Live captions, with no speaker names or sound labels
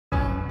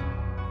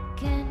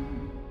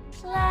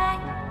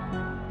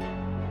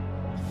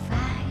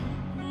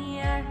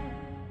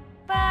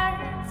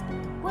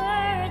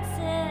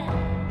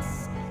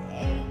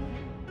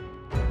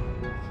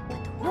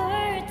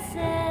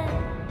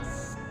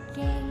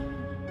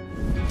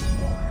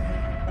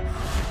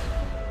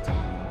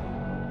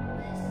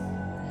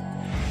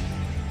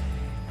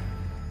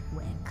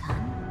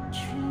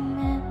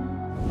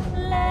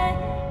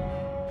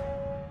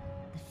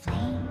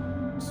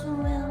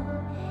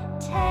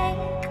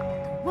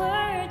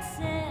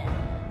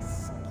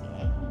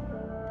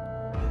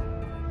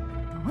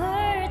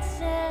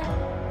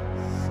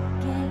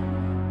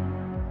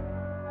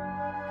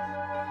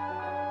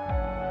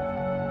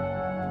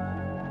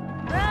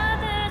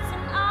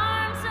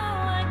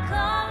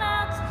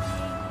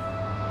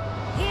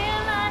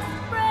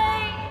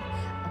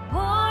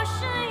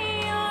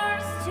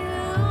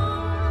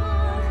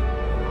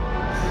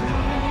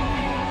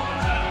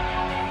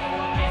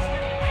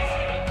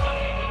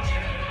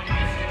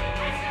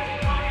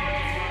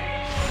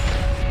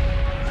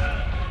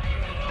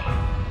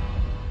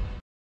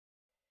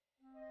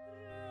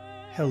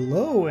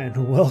Hello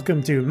and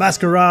welcome to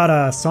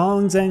Masquerade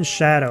Songs and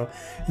Shadow.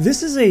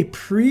 This is a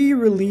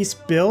pre-release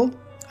build.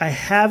 I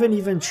haven't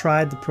even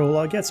tried the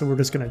prologue yet, so we're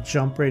just going to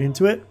jump right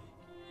into it.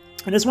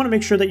 I just want to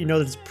make sure that you know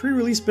that it's a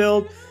pre-release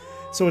build,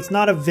 so it's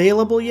not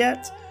available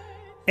yet,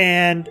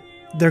 and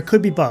there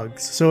could be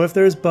bugs. So if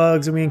there's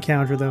bugs and we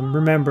encounter them,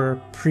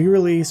 remember,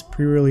 pre-release,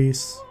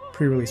 pre-release,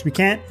 pre-release. We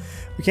can't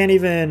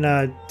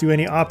even do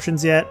any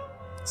options yet.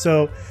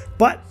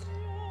 But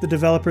the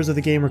developers of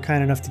the game were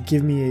kind enough to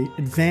give me an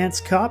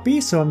advanced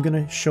copy, so I'm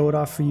going to show it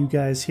off for you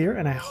guys here,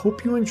 and I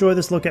hope you enjoy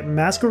this look at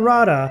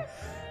Masquerade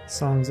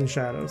Songs and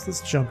Shadows.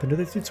 Let's jump into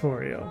the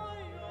tutorial.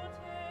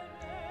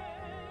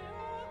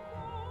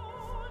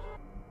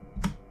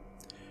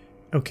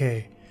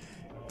 Okay,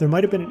 there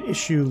might have been an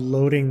issue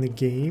loading the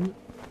game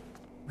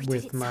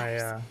with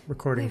my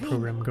recording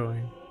program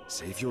going.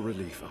 Save your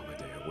relief,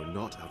 Amadea. We're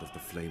not out of the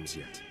flames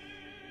yet.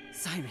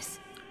 Cyrus,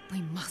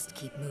 we must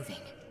keep moving.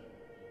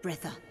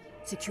 Bretha,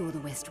 secure the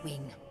west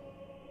wing.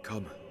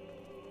 Come.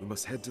 We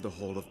must head to the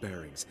Hall of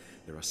Bearings.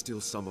 There are still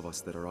some of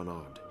us that are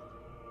unarmed.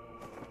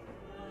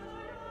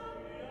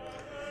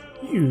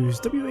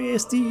 Use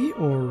WASD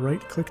or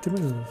right-click to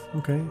move.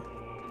 Okay.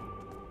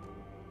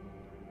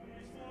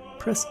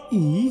 Press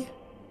E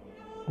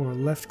or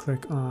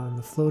left-click on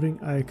the floating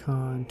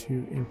icon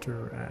to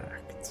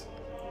interact.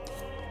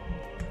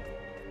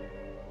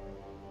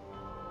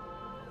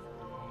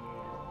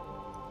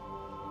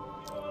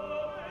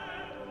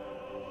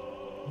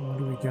 What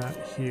do we got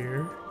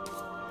here?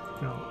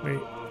 No,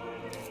 wait.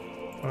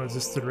 Oh, is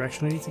this the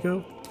direction I need to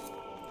go?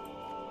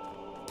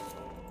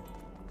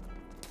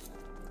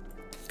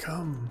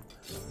 Come.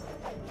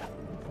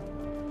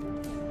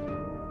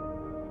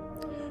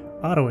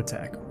 Auto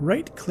attack.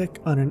 Right click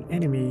on an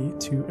enemy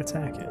to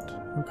attack it.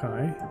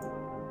 Okay.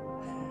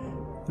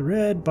 The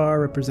red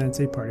bar represents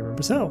a party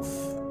member's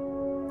health.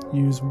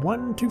 Use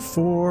 1 to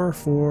 4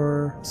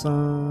 for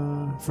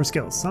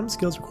skills. Some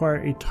skills require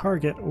a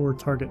target or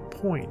target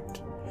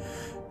point.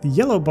 The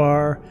yellow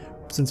bar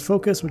represents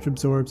focus, which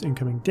absorbs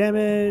incoming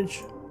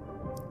damage.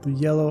 The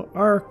yellow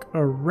arc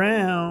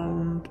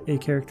around a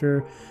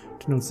character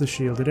denotes the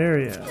shielded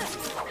area.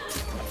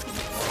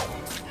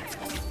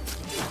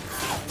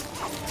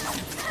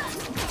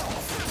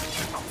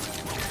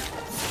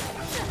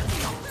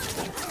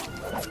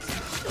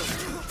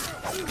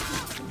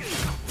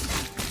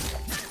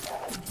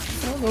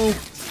 Oh,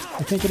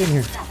 I can't get in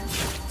here.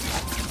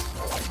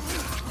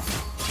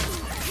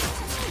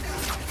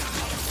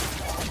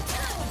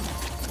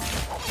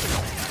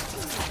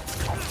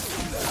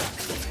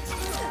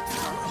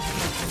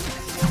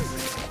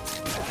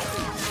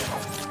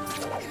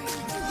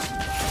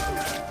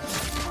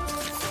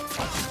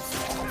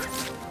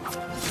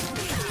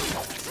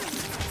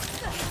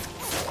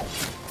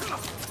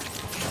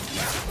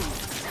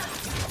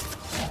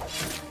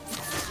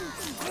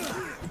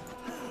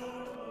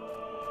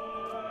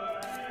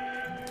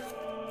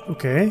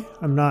 Okay,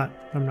 I'm not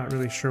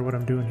really sure what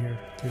I'm doing here.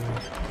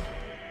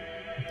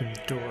 Open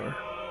the door.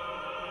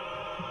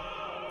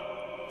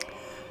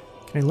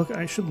 Can I look?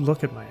 I should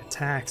look at my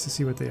attacks to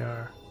see what they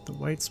are. The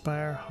White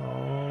Spire,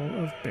 Hall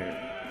of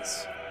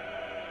Bearings.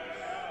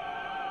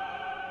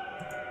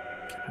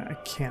 I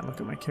can't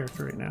look at my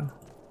character right now.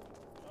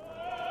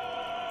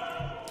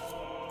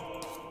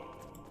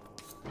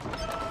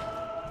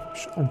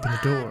 Should open the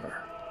door.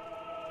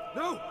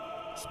 No!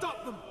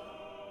 Stop them!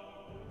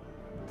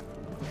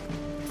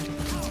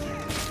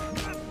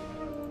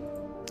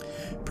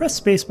 Press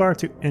spacebar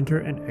to enter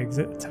and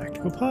exit a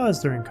tactical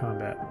pause during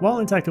combat. While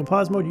in tactical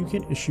pause mode, you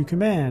can issue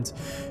commands.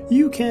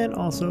 You can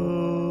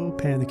also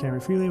pan the camera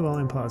freely while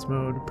in pause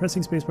mode.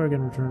 Pressing spacebar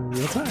again return in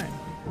real time.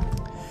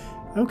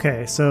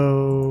 Okay,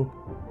 so...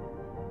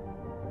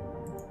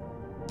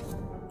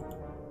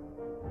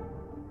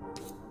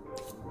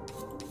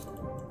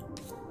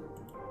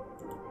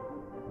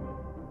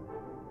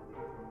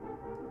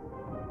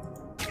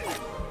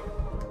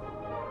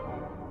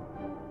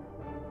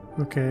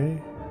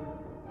 Okay.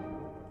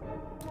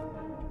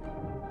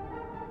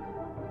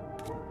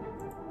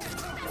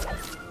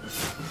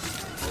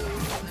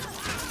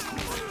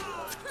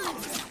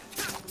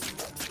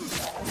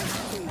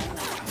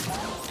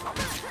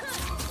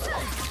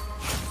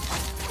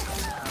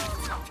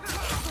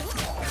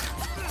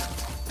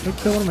 I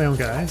kill one of my own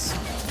guys.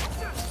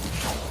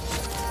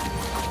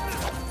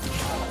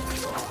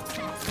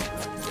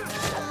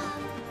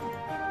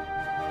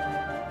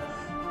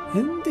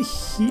 In the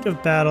heat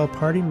of battle,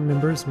 party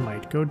members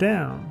might go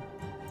down.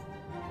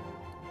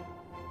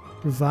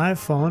 Revive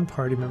fallen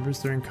party members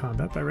during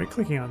combat by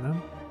right-clicking on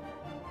them.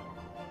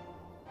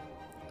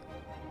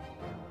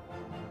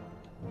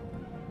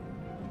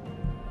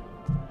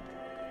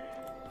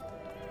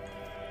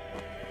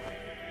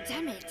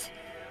 Damn it!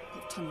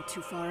 They've tunneled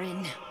too far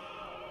in.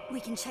 We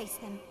can chase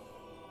them.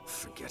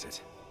 Forget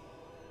it.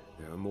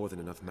 There are more than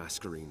enough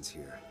Masquerades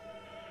here.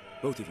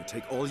 Both of you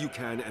take all you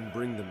can and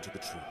bring them to the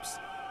troops.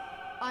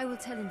 I will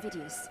tell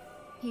Invidius.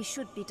 He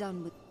should be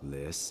done with...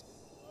 Liz?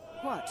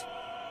 What?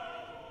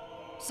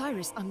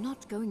 Cyrus, I'm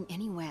not going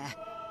anywhere.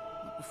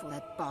 Not before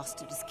that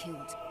bastard is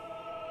killed.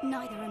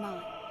 Neither am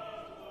I.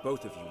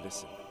 Both of you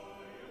listen.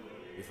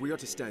 If we are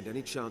to stand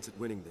any chance at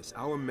winning this,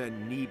 our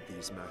men need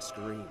these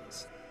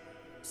Masquerades.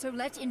 So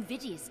let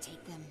Invidious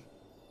take them.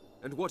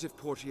 And what if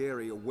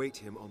Portieri await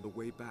him on the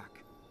way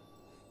back?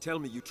 Tell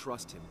me you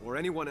trust him, or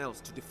anyone else,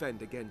 to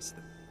defend against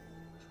them.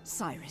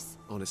 Cyrus.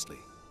 Honestly.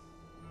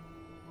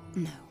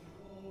 No.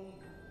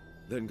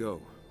 Then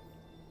go.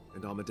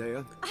 And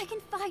Amadea? I can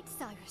fight,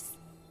 Cyrus.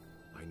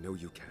 I know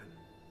you can.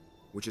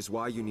 Which is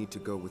why you need to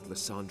go with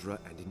Lysandra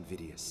and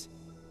Invidious.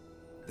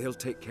 They'll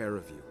take care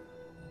of you.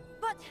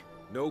 But...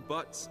 No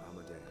buts,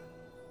 Amadea.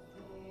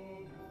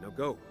 Now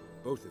go,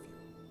 both of you.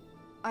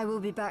 I will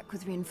be back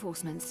with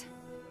reinforcements.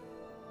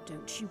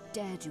 Don't you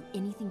dare do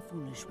anything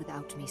foolish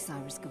without me,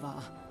 Cyrus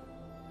Gavar.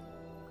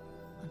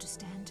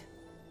 Understand?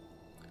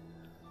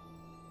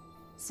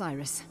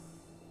 Cyrus.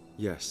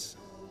 Yes.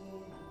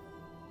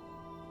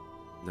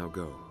 Now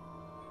go.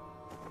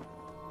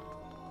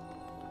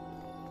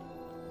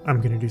 I'm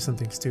gonna do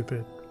something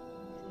stupid.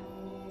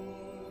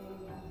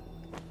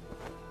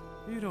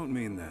 You don't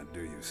mean that,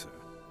 do you, sir?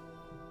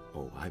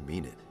 Oh, I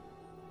mean it.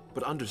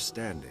 But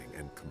understanding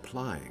and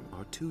complying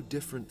are two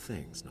different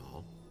things,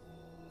 Nall.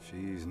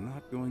 She's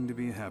not going to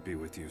be happy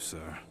with you,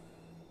 sir.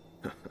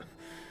 The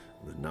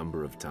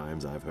number of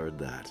times I've heard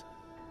that.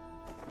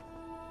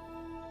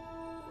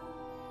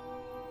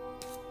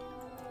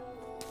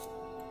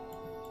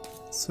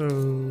 So,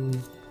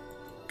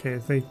 okay,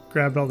 they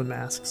grabbed all the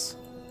masks.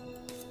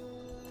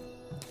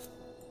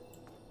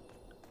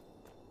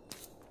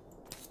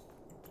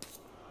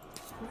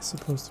 Am I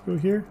supposed to go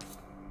here?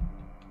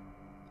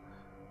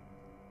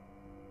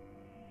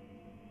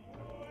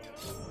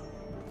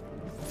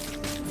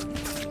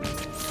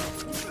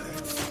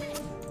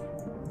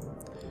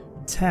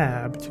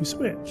 Tab to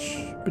switch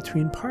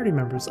between party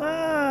members.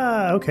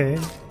 Ah, okay.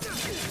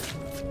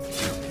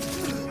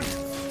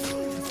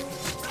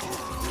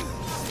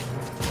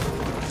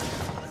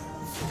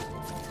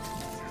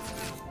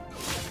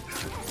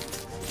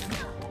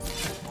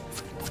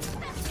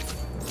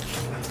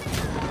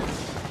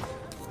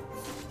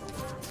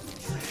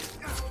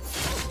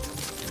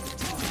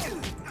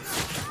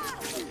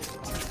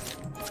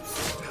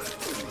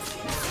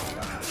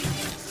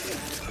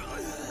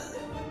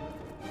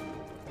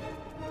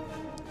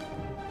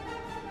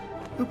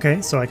 Okay,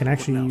 so I can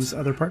actually use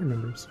other party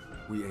members.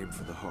 We aim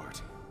for the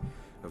heart.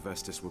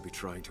 Avestus will be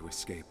trying to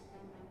escape.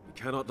 We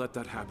cannot let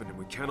that happen, and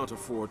we cannot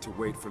afford to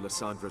wait for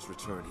Lysandra's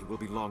return. He will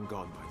be long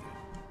gone by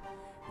then.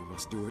 We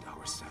must do it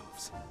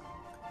ourselves.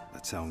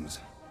 That sounds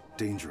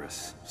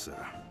dangerous,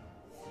 sir.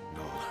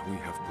 No, we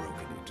have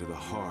broken into the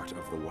heart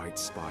of the White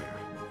Spire.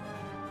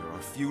 There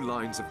are few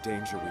lines of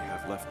danger we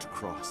have left to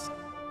cross.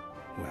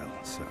 Well,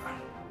 sir,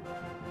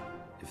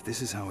 if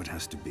this is how it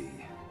has to be,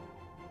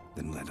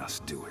 then let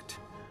us do it.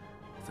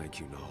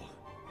 Thank you, Nall,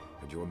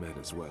 and your men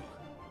as well.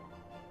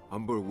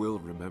 Umber will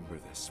remember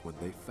this when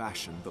they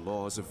fashion the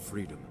laws of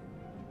freedom.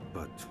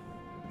 But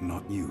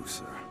not you,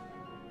 sir.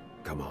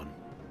 Come on.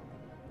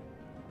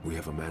 We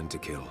have a man to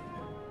kill.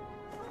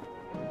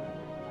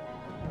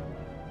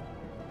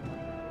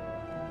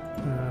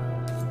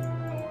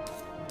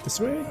 This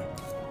way?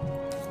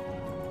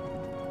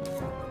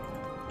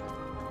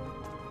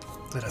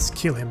 Let us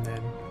kill him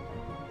then.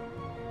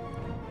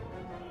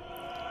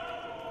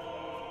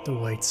 The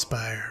White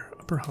Spire,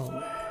 upper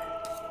hallway.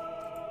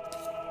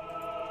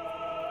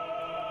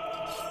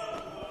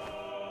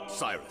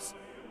 Cyrus,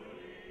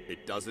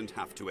 it doesn't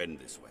have to end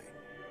this way.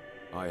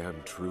 I am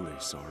truly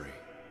sorry.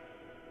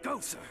 Go,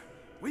 sir.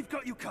 We've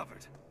got you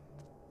covered.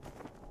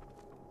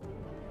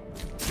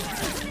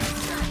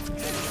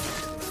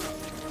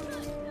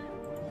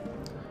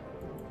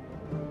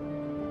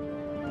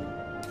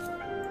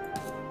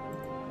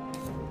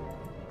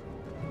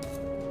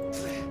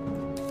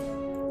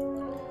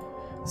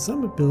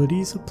 Some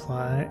abilities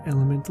apply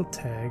elemental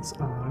tags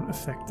on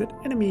affected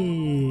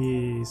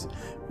enemies.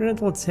 When an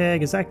elemental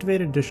tag is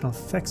activated, additional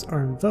effects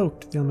are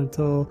invoked. The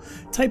elemental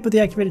type of the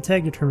activated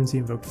tag determines the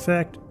invoked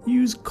effect.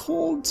 Use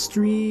Cold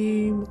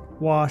Stream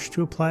Wash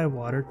to apply a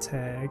water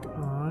tag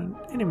on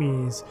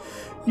enemies.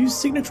 Use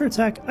signature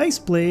attack Ice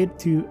Blade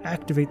to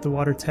activate the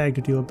water tag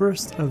to deal a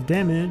burst of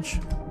damage.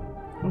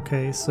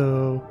 Okay,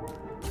 so...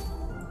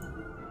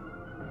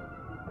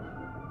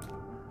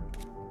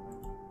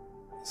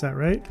 is that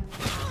right?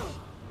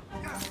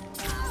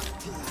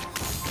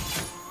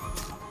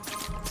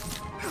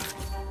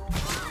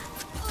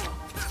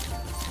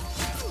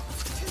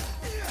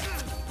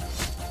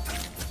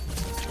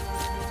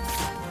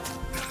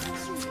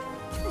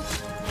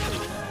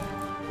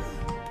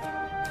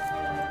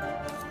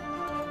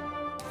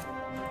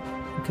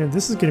 Okay,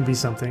 this is going to be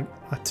something.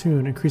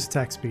 Attune, increase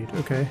attack speed.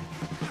 Okay.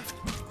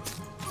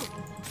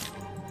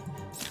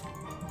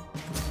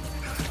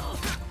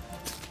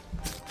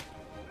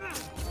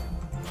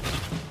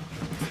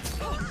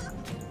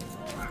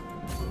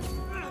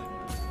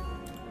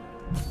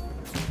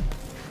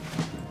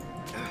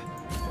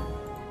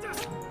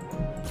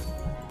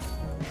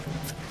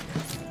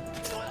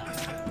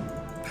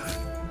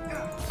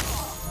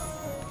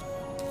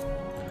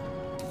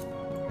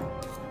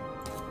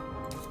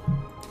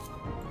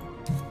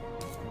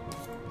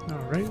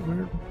 right?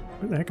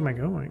 Where the heck am I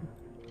going?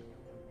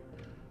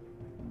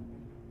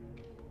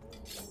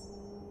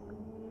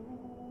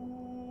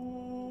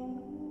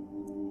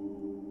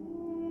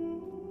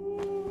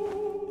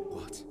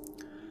 What?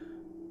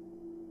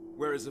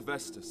 Where is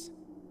Avestus?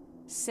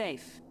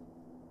 Safe.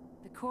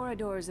 The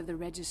corridors of the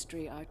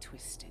registry are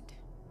twisted.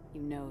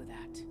 You know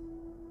that.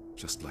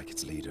 Just like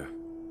its leader.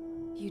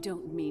 You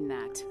don't mean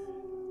that.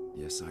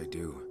 Yes, I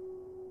do.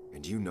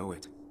 And you know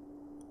it.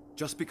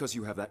 Just because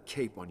you have that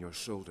cape on your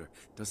shoulder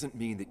doesn't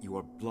mean that you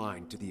are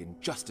blind to the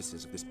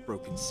injustices of this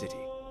broken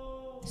city.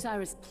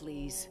 Cyrus,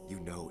 please.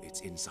 You know its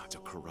insides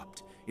are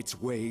corrupt,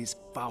 its ways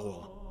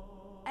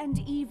foul. And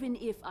even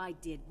if I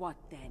did, what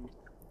then?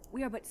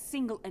 We are but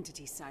single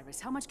entities,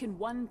 Cyrus. How much can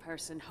one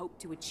person hope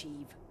to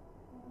achieve?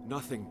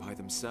 Nothing by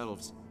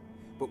themselves,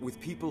 but with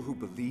people who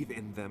believe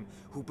in them,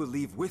 who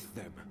believe with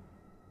them.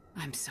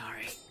 I'm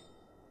sorry.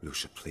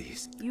 Lucia,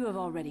 please. You have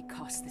already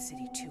cost the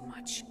city too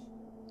much.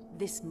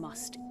 This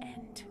must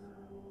end.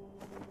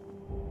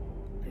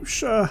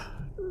 Lucia,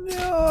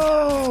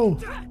 no!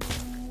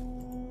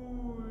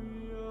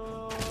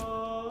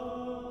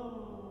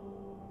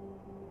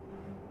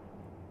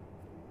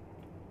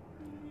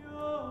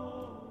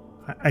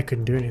 I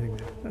couldn't do anything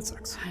there. That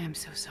sucks. I am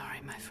so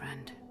sorry, my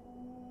friend.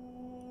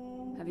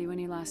 Have you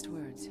any last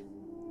words?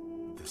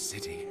 The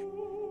city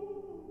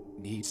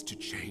needs to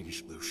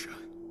change, Lucia.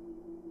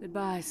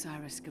 Goodbye,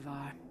 Cyrus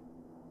Gavar.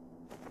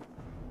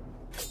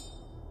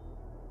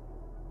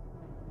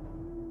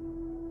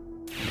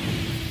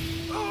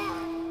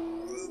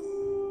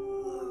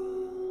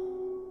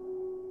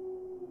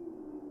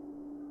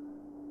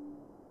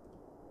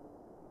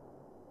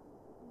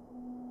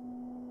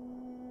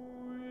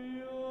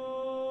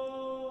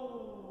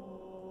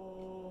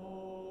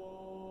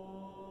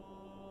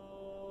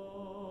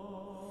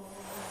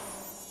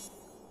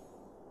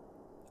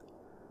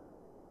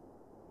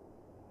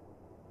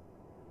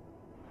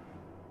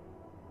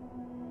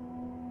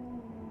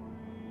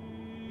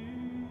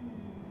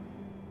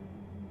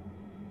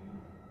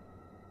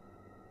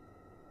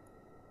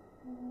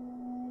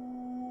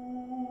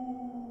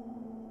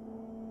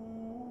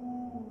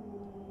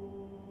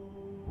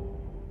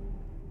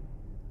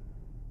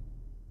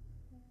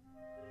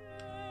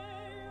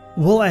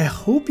 Well, I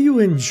hope you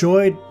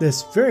enjoyed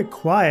this very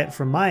quiet,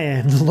 from my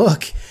end,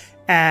 look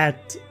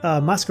at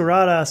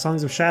Masquerade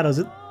Songs of Shadows.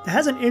 It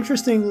has an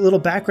interesting little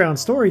background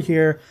story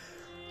here.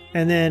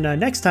 And then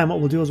next time what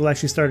we'll do is we'll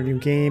actually start a new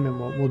game and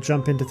we'll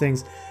jump into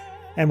things.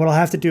 And what I'll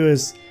have to do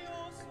is,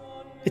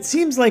 it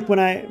seems like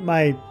when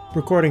my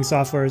recording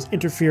software is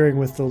interfering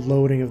with the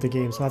loading of the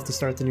game, so I'll have to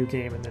start the new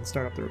game and then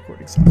start up the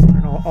recording software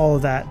and all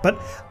of that. But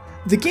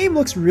the game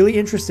looks really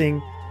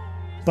interesting,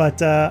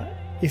 but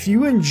if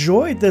you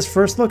enjoyed this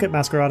first look at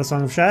Masquerade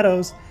Song of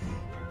Shadows,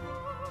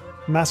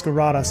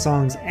 Masquerade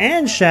Songs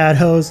and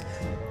Shadows,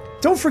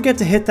 don't forget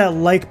to hit that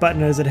like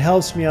button as it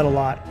helps me out a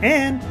lot.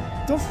 And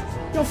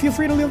don't feel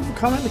free to leave a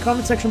comment in the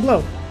comment section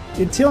below.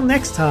 Until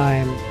next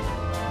time,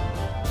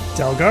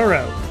 Delgar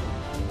out.